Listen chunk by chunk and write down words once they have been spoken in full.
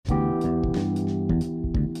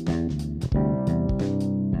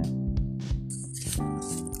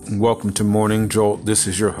Welcome to Morning Jolt. This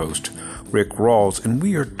is your host, Rick Rawls, and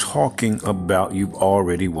we are talking about You've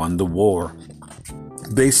Already Won the War.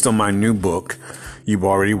 Based on my new book, You've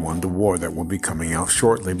Already Won the War, that will be coming out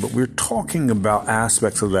shortly. But we're talking about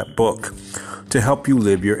aspects of that book to help you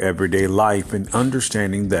live your everyday life and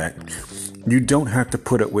understanding that you don't have to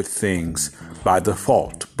put up with things by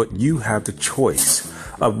default, but you have the choice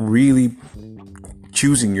of really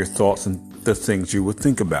choosing your thoughts and the things you would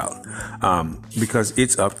think about, because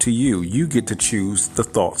it's up to you. You get to choose the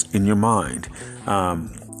thoughts in your mind.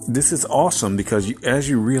 This is awesome because as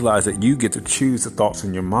you realize that you get to choose the thoughts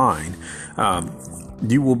in your mind,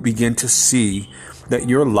 you will begin to see that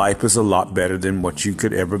your life is a lot better than what you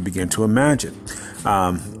could ever begin to imagine.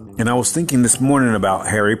 And I was thinking this morning about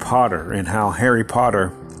Harry Potter and how Harry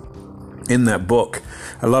Potter in that book,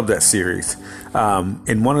 I love that series.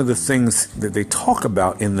 And one of the things that they talk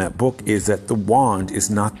about in that book is that the wand is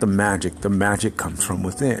not the magic. The magic comes from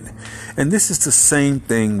within. And this is the same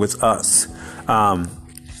thing with us.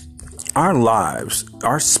 Our lives,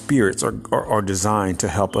 our spirits are designed to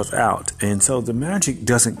help us out. And so the magic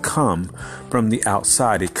doesn't come from the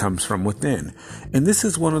outside. It comes from within. And this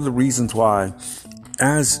is one of the reasons why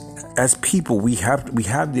as people, we have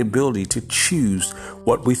the ability to choose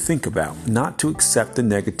what we think about, not to accept the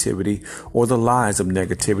negativity or the lies of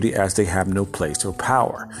negativity as they have no place or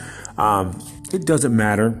power. It doesn't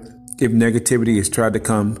matter if negativity is tried to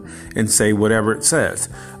come and say whatever it says.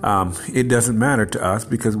 It doesn't matter to us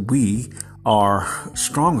because we are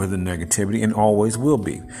stronger than negativity and always will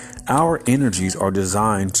be. Our energies are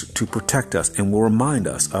designed to protect us and will remind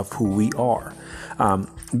us of who we are.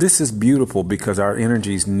 This is beautiful because our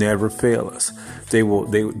energies never fail us. They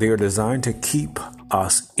are designed to keep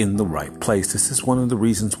us in the right place. This is one of the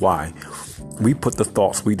reasons why we put the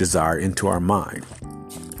thoughts we desire into our mind,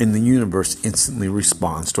 and the universe instantly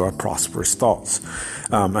responds to our prosperous thoughts.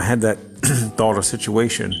 I had that thought or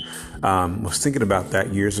situation. Was thinking about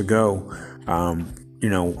that years ago.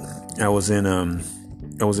 I was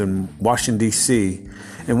in Washington, D.C.,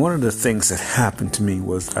 and one of the things that happened to me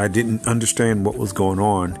was I didn't understand what was going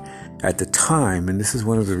on at the time. And this is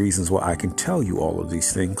one of the reasons why I can tell you all of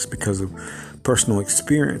these things, because of personal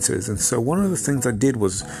experiences. And so one of the things I did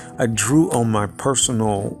was I drew on my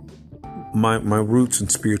personal, my roots in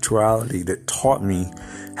spirituality that taught me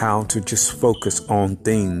how to just focus on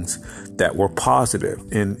things that were positive.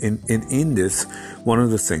 And in this, one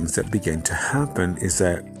of the things that began to happen is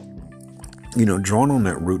that, drawn on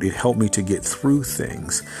that root, it helped me to get through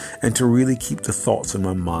things and to really keep the thoughts in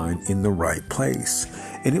my mind in the right place.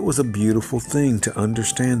 And it was a beautiful thing to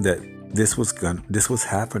understand that this was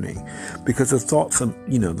happening, because the thoughts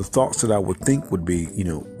that I would think would be,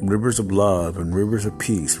 rivers of love and rivers of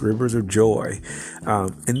peace, rivers of joy.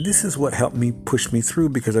 And this is what helped me push me through,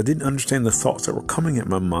 because I didn't understand the thoughts that were coming at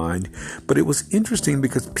my mind. But it was interesting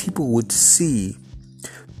because people would see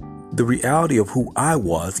the reality of who I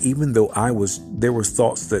was, even though there was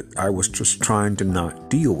thoughts that I was just trying to not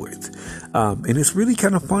deal with. And it's really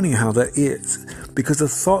kind of funny how that is, because the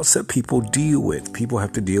thoughts that people deal with, people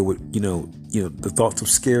have to deal with, the thoughts of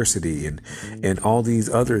scarcity and all these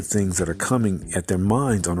other things that are coming at their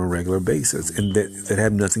minds on a regular basis, and that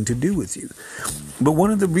have nothing to do with you. But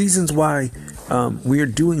one of the reasons why we are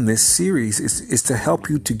doing this series is to help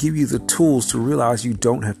you, to give you the tools to realize you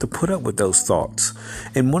don't have to put up with those thoughts.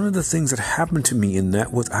 And one of the things that happened to me in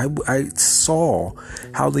that was I saw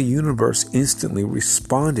how the universe instantly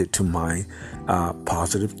responded to my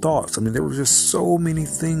positive thoughts. I mean, there were just so many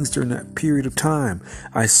things during that period of time.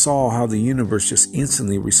 I saw how the universe just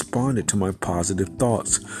instantly responded to my positive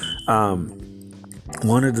thoughts.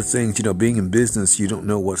 One of the things, being in business, you don't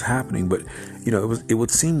know what's happening, but it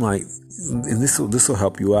would seem like, and this will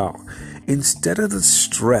help you out. Instead of the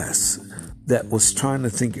stress that was trying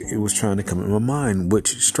to come in my mind,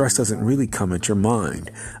 which stress doesn't really come at your mind.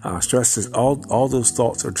 Stress is all those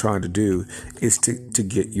thoughts are trying to do is to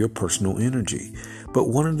get your personal energy. But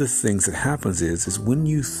one of the things that happens is when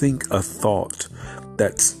you think a thought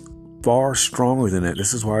that's far stronger than that.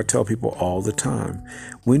 This is why I tell people all the time,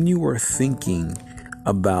 when you are thinking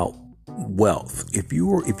about wealth, if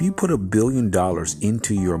you put $1 billion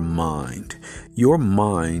into your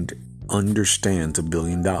mind understands $1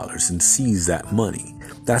 billion and sees that money.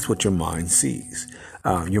 That's what your mind sees.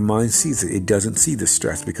 Your mind sees it. It doesn't see the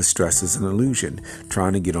stress, because stress is an illusion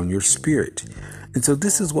trying to get on your spirit. And so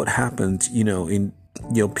this is what happens,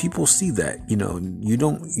 people see that,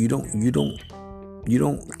 you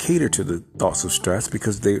don't cater to the thoughts of stress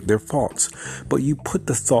because they're false, but you put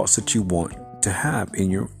the thoughts that you want to have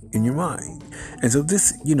in in your mind. And so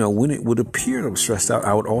this, when it would appear I'm stressed out,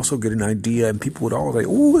 I would also get an idea, and people would always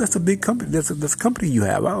say, "Oh, that's a big company. That's a company you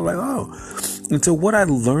have." I was like, "Oh." And so what I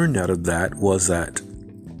learned out of that was that,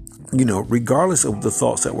 regardless of the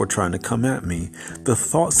thoughts that were trying to come at me, the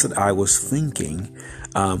thoughts that I was thinking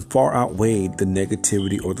far outweighed the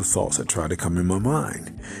negativity or the thoughts that tried to come in my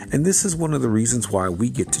mind. And this is one of the reasons why we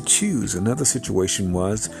get to choose. Another situation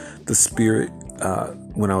was the Spirit,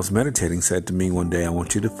 when I was meditating, said to me one day, "I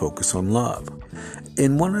want you to focus on love."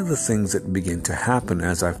 And one of the things that began to happen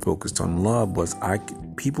as I focused on love was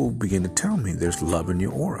people began to tell me there's love in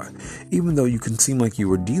your aura, even though you can seem like you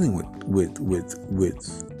were dealing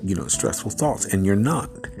with stressful thoughts, and you're not.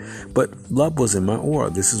 But love was in my aura.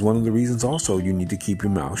 This is one of the reasons also you need to keep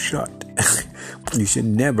your mouth shut. You should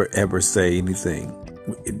never ever say anything.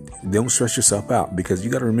 Don't stress yourself out, because you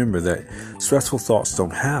got to remember that stressful thoughts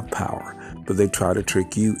don't have power, but they try to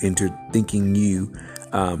trick you into thinking you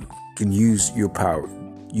can use your power.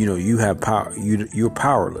 You have power. You're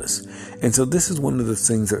powerless. And so this is one of the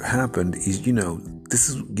things that happened is, this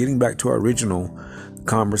is getting back to our original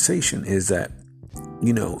conversation, is that,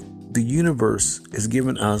 the universe has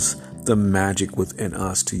given us the magic within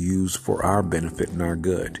us to use for our benefit and our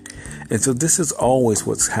good. And so this is always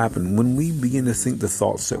what's happened. When we begin to think the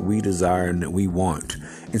thoughts that we desire and that we want,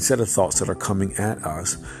 instead of thoughts that are coming at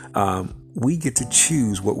us, we get to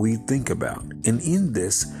choose what we think about. And in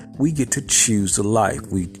this, we get to choose the life.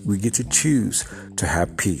 We get to choose to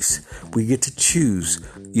have peace. We get to choose,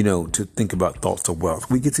 to think about thoughts of wealth.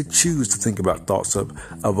 We get to choose to think about thoughts of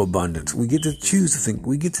abundance. We get to choose to think.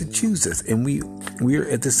 We get to choose this. And we are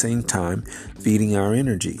at the same time feeding our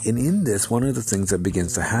energy. And in this, one of the things that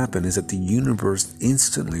begins to happen is that the universe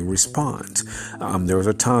instantly responds. There was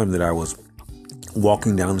a time that I was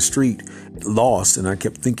walking down the street lost, and I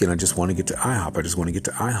kept thinking, I just want to get to IHOP. I just want to get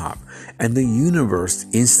to IHOP. And the universe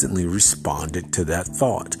instantly responded to that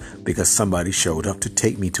thought, because somebody showed up to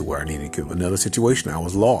take me to where I needed to go. Another situation, I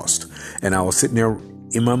was lost, and I was sitting there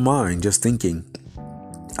in my mind just thinking,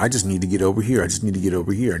 I just need to get over here. I just need to get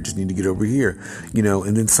over here. I just need to get over here.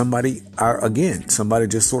 And then somebody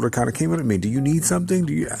just sort of kind of came up to me. Do you need something?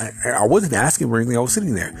 I wasn't asking for anything. I was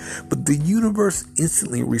sitting there, but the universe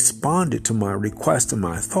instantly responded to my request and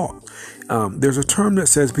my thought. There's a term that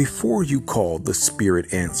says, before you call, the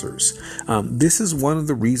Spirit answers. This is one of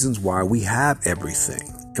the reasons why we have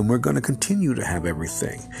everything. And we're going to continue to have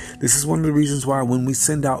everything. This is one of the reasons why when we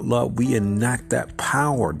send out love, we enact that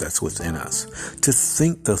power that's within us to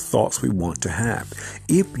think the thoughts we want to have.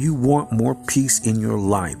 If you want more peace in your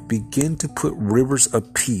life, begin to put rivers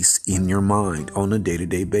of peace in your mind on a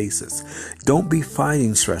day-to-day basis. Don't be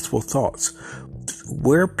fighting stressful thoughts.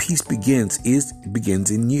 Where peace begins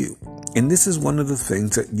in you. And this is one of the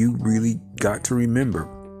things that you really got to remember,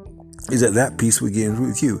 is that peace begins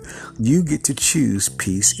with you. You get to choose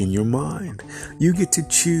peace in your mind. You get to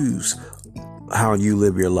choose how you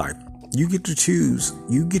live your life. You get to choose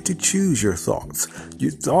your thoughts.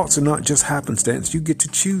 Your thoughts are not just happenstance. You get to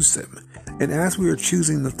choose them. And as we are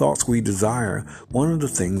choosing the thoughts we desire, one of the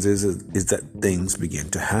things is that things begin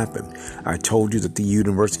to happen. I told you that the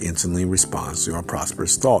universe instantly responds to our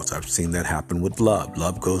prosperous thoughts. I've seen that happen with love.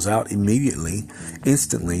 Love goes out immediately,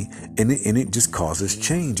 instantly, and it just causes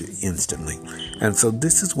change instantly. And so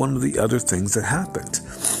this is one of the other things that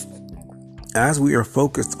happens. As we are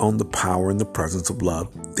focused on the power and the presence of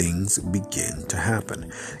love, things begin to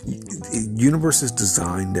happen. The universe is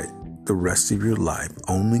designed that the rest of your life,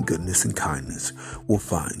 only goodness and kindness will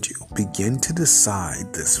find you. Begin to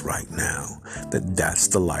decide this right now, that's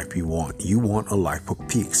the life you want. You want a life of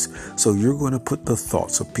peace. So you're going to put the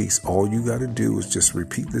thoughts of peace. All you got to do is just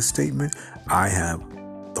repeat this statement. I have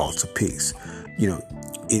thoughts of peace.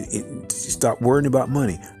 Stop worrying about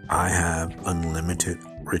money. I have unlimited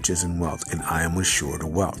riches and wealth, and I am assured of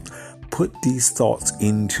wealth. Put these thoughts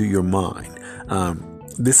into your mind.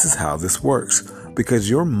 This is how this works. Because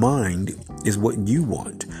your mind is what you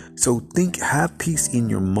want. So have peace in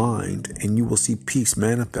your mind, and you will see peace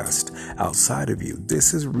manifest outside of you.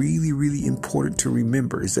 This is really, really important to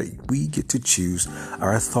remember, is that we get to choose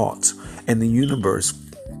our thoughts, and the universe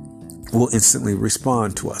will instantly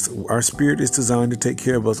respond to us. Our spirit is designed to take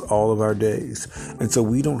care of us all of our days. And so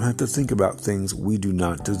we don't have to think about things we do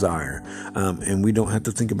not desire. And we don't have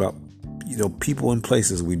to think about people and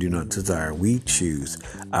places we do not desire. We choose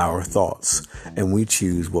our thoughts, and we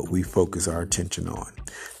choose what we focus our attention on.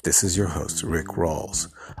 This is your host, Rick Rawls,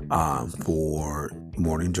 for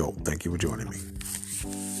Morning Jolt. Thank you for joining me.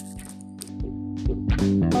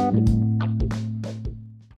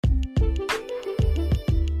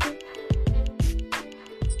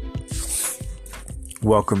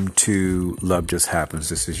 Welcome to Love Just Happens.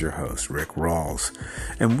 This is your host, Rick Rawls,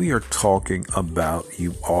 and we are talking about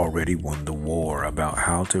You Already Won the War, about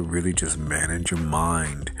how to really just manage your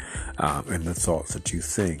mind and the thoughts that you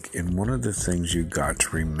think. And one of the things you got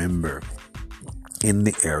to remember in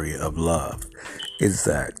the area of love is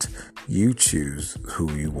that you choose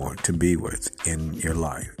who you want to be with in your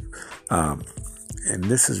life. And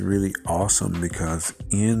this is really awesome because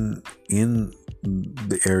in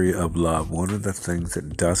the area of love, one of the things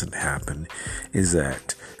that doesn't happen is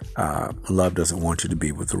that love doesn't want you to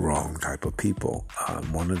be with the wrong type of people.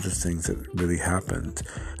 One of the things that really happens,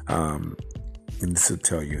 and this will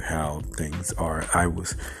tell you how things are. I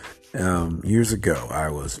was, years ago, I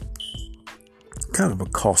was kind of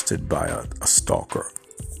accosted by a stalker.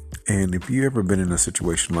 And if you've ever been in a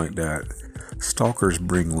situation like that, stalkers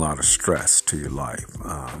bring a lot of stress to your life.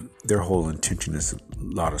 Their whole intention is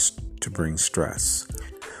to bring stress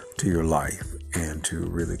to your life and to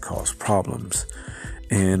really cause problems.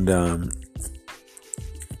 And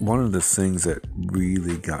one of the things that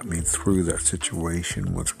really got me through that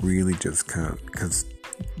situation was really just kind of because,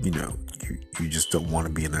 you just don't want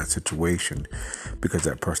to be in that situation because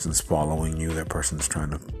that person's following you. That person's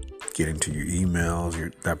trying to get into your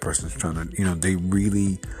emails. That person's trying to, they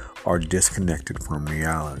really are disconnected from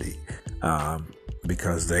reality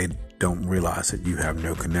because they don't realize that you have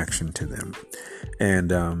no connection to them.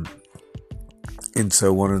 And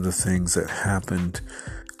so one of the things that happened,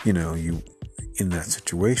 you in that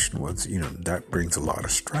situation was, that brings a lot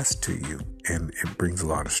of stress to you, and it brings a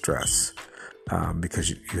lot of stress because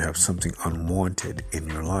you have something unwanted in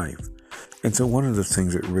your life. And so one of the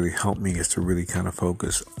things that really helped me is to really kind of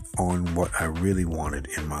focus on what I really wanted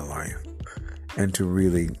in my life and to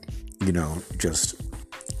really, just,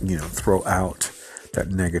 throw out that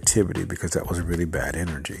negativity because that was really bad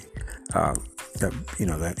energy.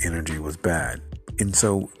 That energy was bad. And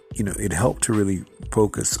so, it helped to really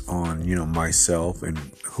focus on, myself and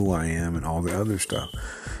who I am and all the other stuff.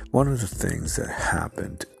 One of the things that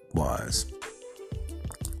happened was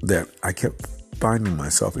that I kept finding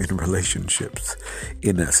myself in relationships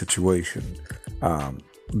in that situation.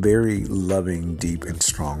 Very loving, deep, and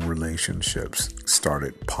strong relationships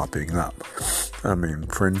started popping up.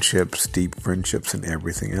 Friendships, deep friendships, and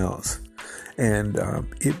everything else. And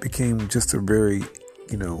it became just a very,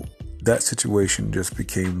 that situation just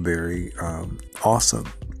became very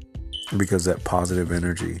awesome because that positive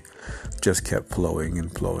energy just kept flowing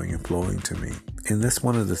and flowing and flowing to me. And that's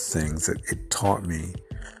one of the things that it taught me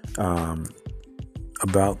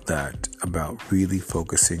about really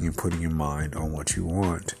focusing and putting your mind on what you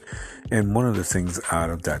want. And one of the things out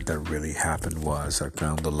of that really happened was I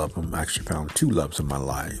found actually found two loves in my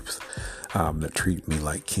life that treat me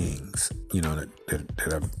like kings,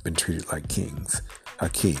 that I've been treated like kings, a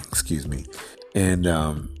king, excuse me. And,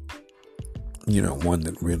 one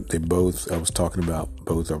that I was talking about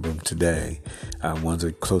both of them today. One's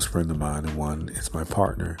a close friend of mine and one is my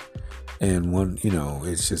partner. And one,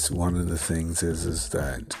 it's just one of the things is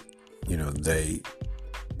that, they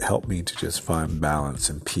help me to just find balance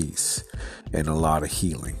and peace and a lot of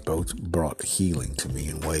healing. Both brought healing to me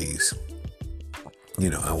in ways,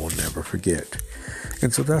 I will never forget.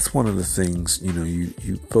 And so that's one of the things,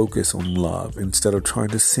 you focus on love instead of trying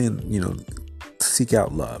to seek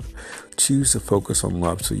out love. Choose to focus on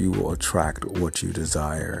love so you will attract what you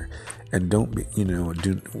desire. And don't be,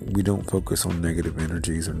 we don't focus on negative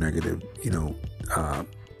energies or negative,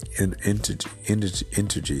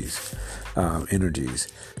 energies.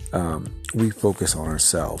 We focus on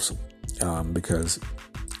ourselves because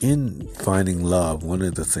in finding love, one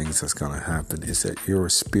of the things that's going to happen is that your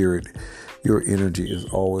spirit, your energy is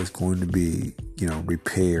always going to be,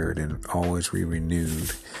 repaired and always be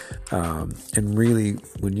renewed. And really,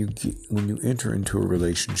 when you enter into a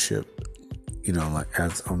relationship, like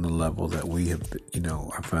as on the level that we have,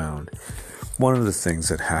 I found one of the things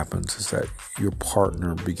that happens is that your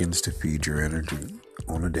partner begins to feed your energy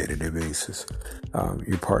on a day-to-day basis.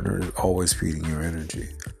 Your partner is always feeding your energy.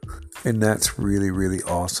 And that's really, really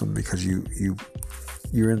awesome because you're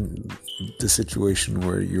in the situation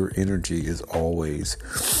where your energy is always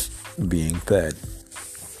being fed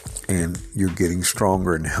and you're getting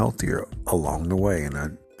stronger and healthier along the way. And I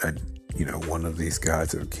one of these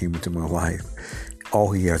guys that came into my life,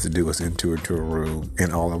 all he has to do is enter into a room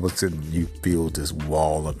and all of a sudden you feel this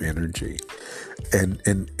wall of energy.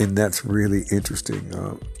 And that's really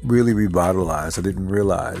interesting, really revitalized. I didn't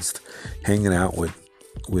realize hanging out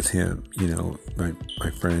with him, my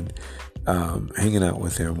friend, hanging out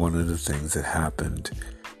with him, one of the things that happened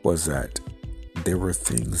was that there were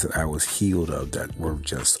things that I was healed of that were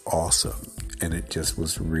just awesome. and it just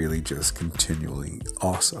was really just continually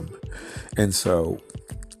awesome. And so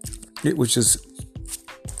it was just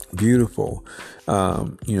beautiful,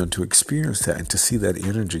 to experience that and to see that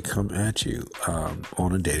energy come at you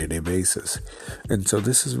on a day-to-day basis. And so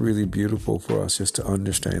this is really beautiful for us, just to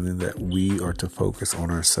understanding that we are to focus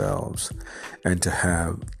on ourselves and to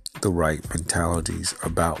have the right mentalities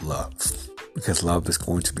about love, because love is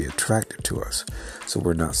going to be attracted to us. So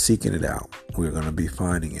we're not seeking it out. We're going to be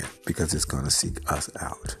finding it because it's going to seek us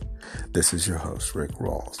out. This is your host, Rick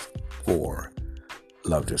Rawls, for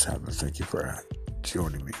Love Just Happens. Thank you for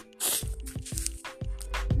joining me.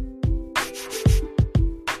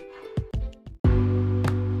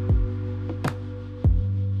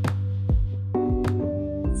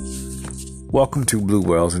 Welcome to Blue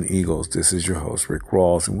Whales and Eagles. This is your host, Rick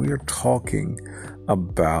Rawls, and we are talking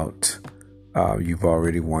about You've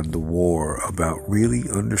Already Won the War, about really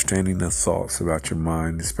understanding the thoughts about your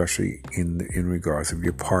mind, especially in regards of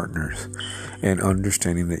your partners, and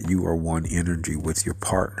understanding that you are one energy with your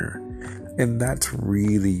partner. And that's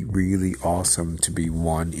really, really awesome, to be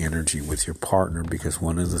one energy with your partner, because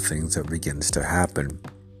one of the things that begins to happen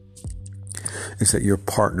is that your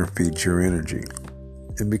partner feeds your energy.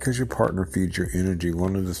 And because your partner feeds your energy,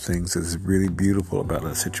 one of the things that is really beautiful about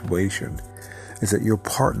that situation is that your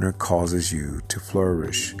partner causes you to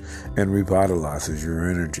flourish and revitalizes your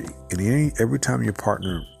energy. And every time your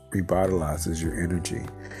partner revitalizes your energy,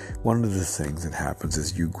 one of the things that happens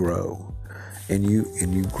is you grow, and you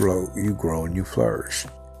grow and you flourish.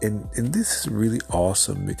 And this is really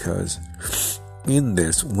awesome, because in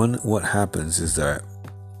this, what happens is that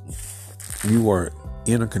you are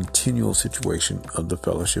in a continual situation of the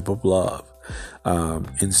fellowship of love.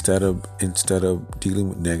 Instead of dealing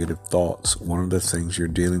with negative thoughts, one of the things you're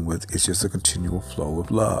dealing with is just a continual flow of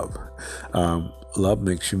love. Love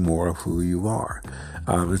makes you more of who you are.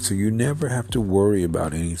 And so you never have to worry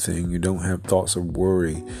about anything. You don't have thoughts of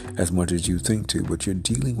worry as much as you think to, but you're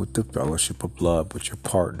dealing with the fellowship of love with your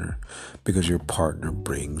partner, because your partner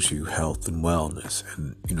brings you health and wellness.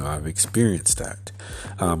 And, I've experienced that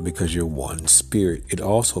because you're one spirit. It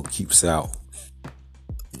also keeps out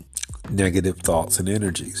negative thoughts and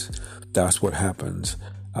energies. That's what happens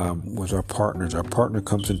with our partners. Our partner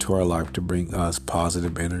comes into our life to bring us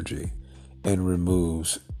positive energy and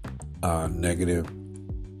removes negative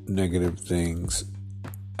things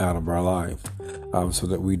out of our life, so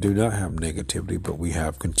that we do not have negativity, but we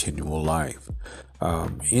have continual life.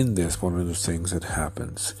 In this, one of the things that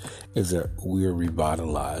happens is that we are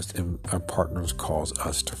revitalized, and our partners cause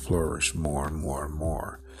us to flourish more and more and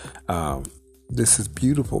more. This is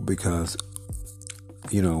beautiful because,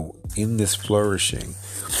 in this flourishing,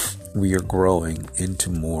 we are growing into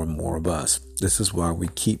more and more of us. This is why we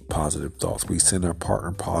keep positive thoughts. We send our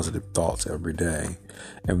partner positive thoughts every day.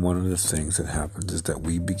 And one of the things that happens is that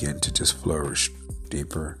we begin to just flourish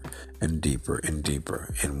deeper and deeper and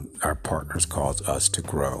deeper. And our partners cause us to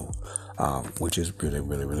grow, which is really,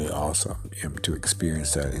 really, really awesome, to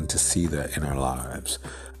experience that and to see that in our lives.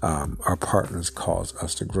 Our partners cause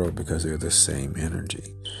us to grow because they're the same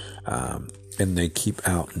energy. And they keep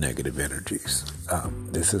out negative energies.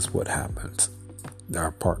 This is what happens.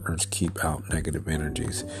 Our partners keep out negative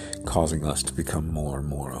energies, causing us to become more and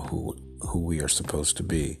more who we are supposed to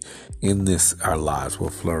be. In this, our lives will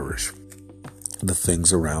flourish. The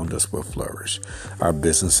things around us will flourish. Our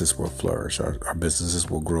businesses will flourish. Our businesses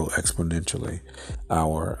will grow exponentially.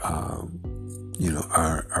 Our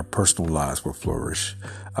personal lives will flourish.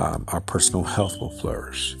 Our personal health will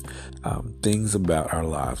flourish. Things about our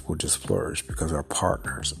lives will just flourish because our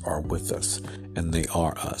partners are with us, and they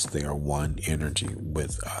are us. They are one energy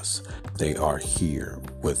with us. They are here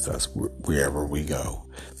with us wherever we go,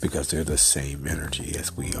 because they're the same energy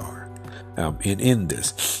as we are. And in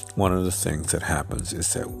this, one of the things that happens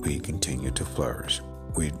is that we continue to flourish.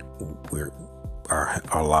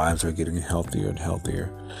 Our lives are getting healthier and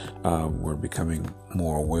healthier. We're becoming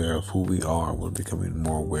more aware of who we are. We're becoming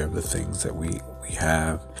more aware of the things that we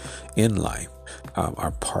have in life.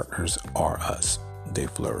 Our partners are us. They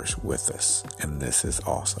flourish with us. And this is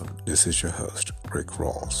awesome. This is your host, Rick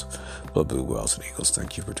Rawls, Blue Whales and Eagles.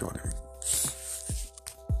 Thank you for joining me.